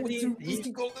 he's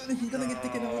golden. He's gonna get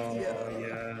taken out.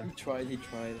 Yeah. He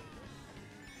tried.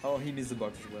 Oh, he missed the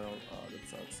box as well. Oh, that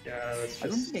sucks. Yeah, that's just... I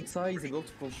don't think XI is able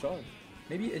to pull shot.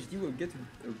 maybe HD will get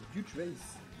a huge race.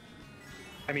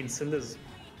 I mean, Cynda's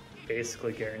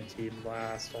basically guaranteed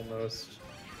last almost.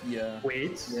 Yeah.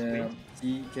 Wait. Yeah.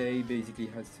 TK basically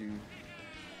has to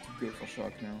go for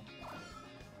shock now.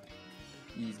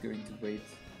 He's going to wait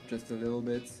just a little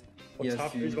bit. Well,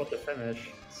 top 3 is about to finish,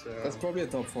 so that's probably a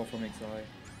top 4 from XI.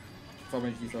 From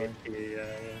HD, sorry. Yeah.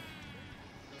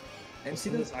 And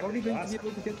Cynda's probably going to be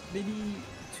able to get maybe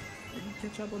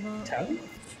catch up on a 10?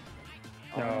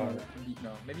 No,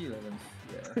 maybe 11th.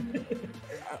 Yeah,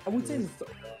 I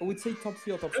would say top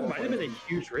 3 or top 4. That might have been a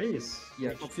huge race.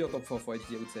 Yeah, top 3 or top 4 for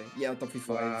HD, I would say. Yeah, top 3,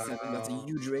 5, 7. That's a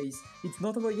huge race. It's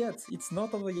not over yet.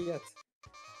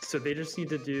 So they just need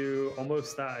to do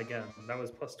almost that again. That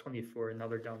was plus 24, and now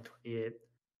they're down 28.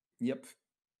 Yep.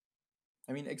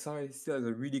 I mean, XI still has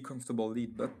a really comfortable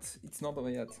lead, but it's not over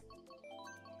yet.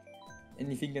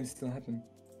 Anything can still happen.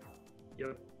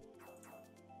 Yep.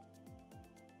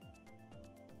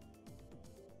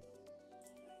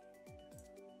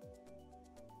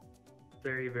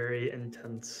 Very, very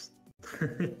intense.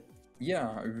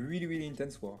 Yeah, a really, really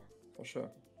intense war, for sure.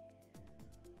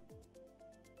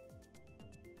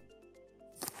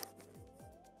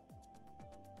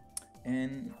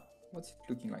 And what's it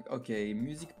looking like? Okay,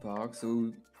 Music Park,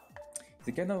 so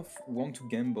they kind of want to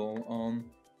gamble on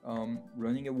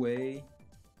running away.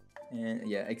 And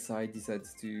yeah, XI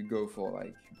decides to go for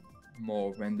like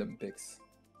more random picks.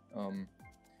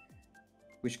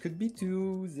 Which could be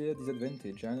to their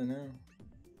disadvantage, I don't know.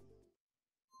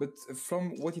 But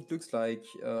from what it looks like,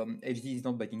 HD is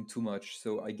not backing too much,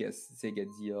 so I guess they get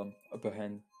the upper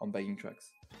hand on backing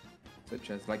tracks. Such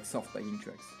as like soft backing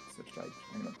tracks, such like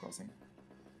Animal Crossing.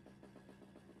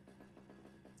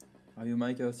 Are you,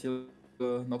 Mike, still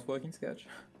not working, Sketch?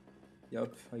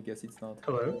 Yup, I guess it's not.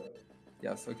 Hello?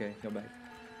 Yes, okay, you're back.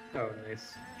 Oh,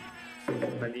 nice.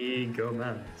 Many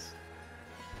Gomez.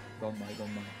 Don't mind.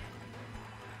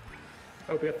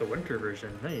 Oh, we got the winter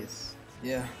version. Nice.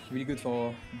 Yeah, really good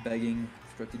for bagging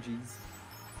strategies.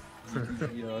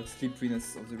 The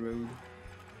slipperiness of the road.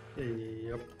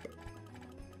 Yep.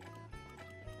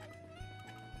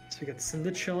 So we got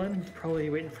Cynda chilling, probably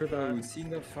waiting for the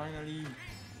Cynda finally.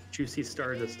 Juicy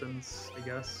star distance, I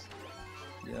guess.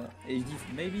 Yeah, HD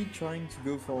maybe trying to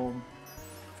go for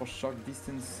shock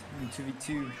distance in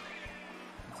 2v2.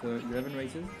 It's 11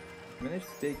 races. Managed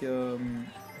to take I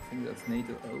think that's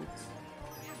NATO out.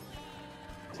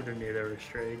 To the NATO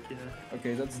strike, yeah.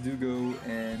 Okay, that's Dugo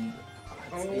and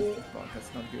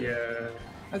that's not good. Yeah.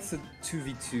 That's a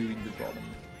 2v2 in the bottom.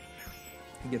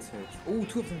 He gets hit. Oh,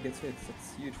 2 of them gets hit.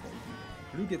 That's huge for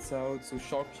HD. Blue gets out, so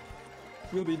shock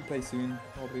will be in play soon,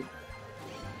 probably.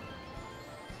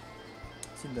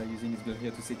 Cynda using his gun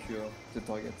here to secure the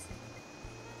target.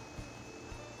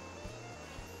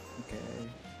 Okay.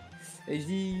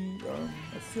 HD,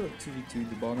 that's still a 2v2 in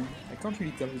the bottom. I can't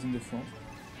really tell who's in the front.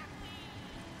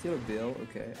 Still a Bill,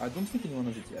 okay. I don't think anyone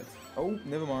has it yet. Oh,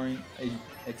 never mind.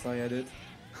 XI had it.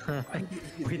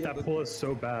 Wait, that pull is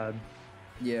so bad.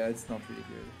 Yeah, it's not really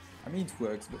good. I mean, it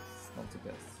works, but it's not the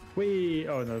best. Wait,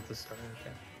 oh no, the start,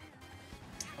 okay.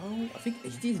 Oh, I think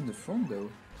HD is in the front though.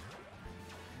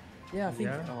 Yeah, I think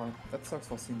that sucks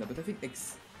for Cynda, but I think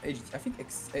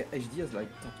HD has like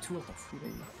top 2 or top 3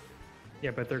 maybe. Yeah,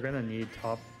 but they're gonna need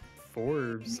top 4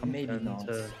 or something. Maybe not.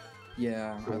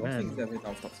 Yeah, I don't think they have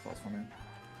enough top spots for him.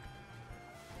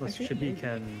 Unless Chibi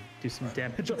can do some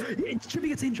damage. Chibi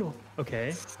gets Angel!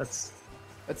 Okay, that's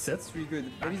really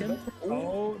good.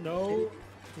 Oh no!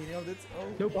 He nailed it. Oh.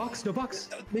 No box, no box!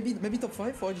 Maybe top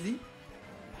 5 for HD?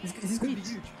 This could be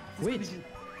huge. Wait! Does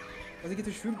he get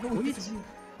a shroom? No,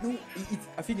 no,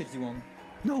 I think HD won.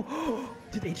 No!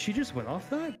 Did HG just win off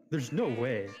that? There's no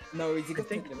way. No, if he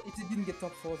didn't get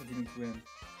top 4, he didn't win.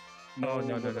 No.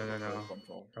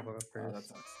 Control. That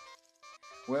sucks.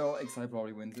 Well, XI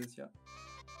probably wins this, yeah.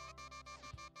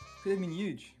 Could have been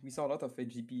huge. We saw a lot of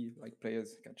HGP like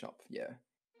players catch up. Yeah.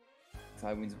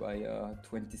 XI wins by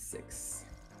 26.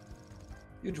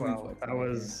 Huge win for that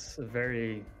was a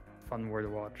very fun war to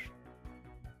watch.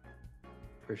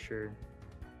 For sure.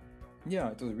 Yeah,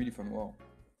 it was a really fun war.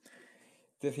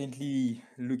 Definitely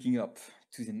looking up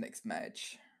to the next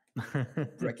match.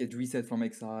 Bracket reset from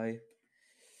XI.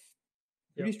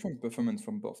 Really strong performance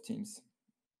from both teams.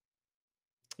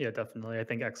 Yeah, definitely. I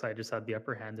think XI just had the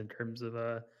upper hand in terms of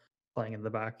playing in the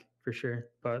back for sure.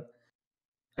 But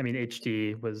I mean,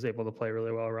 HD was able to play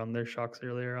really well around their shocks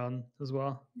earlier on as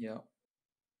well. Yeah.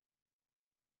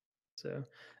 So,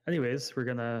 anyways, we're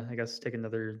gonna, I guess, take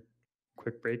another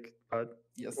quick break, but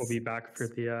we'll be back for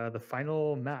the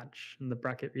final match in the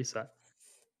bracket reset.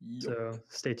 Yep. So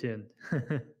stay tuned.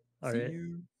 All right. See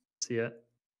you. See ya.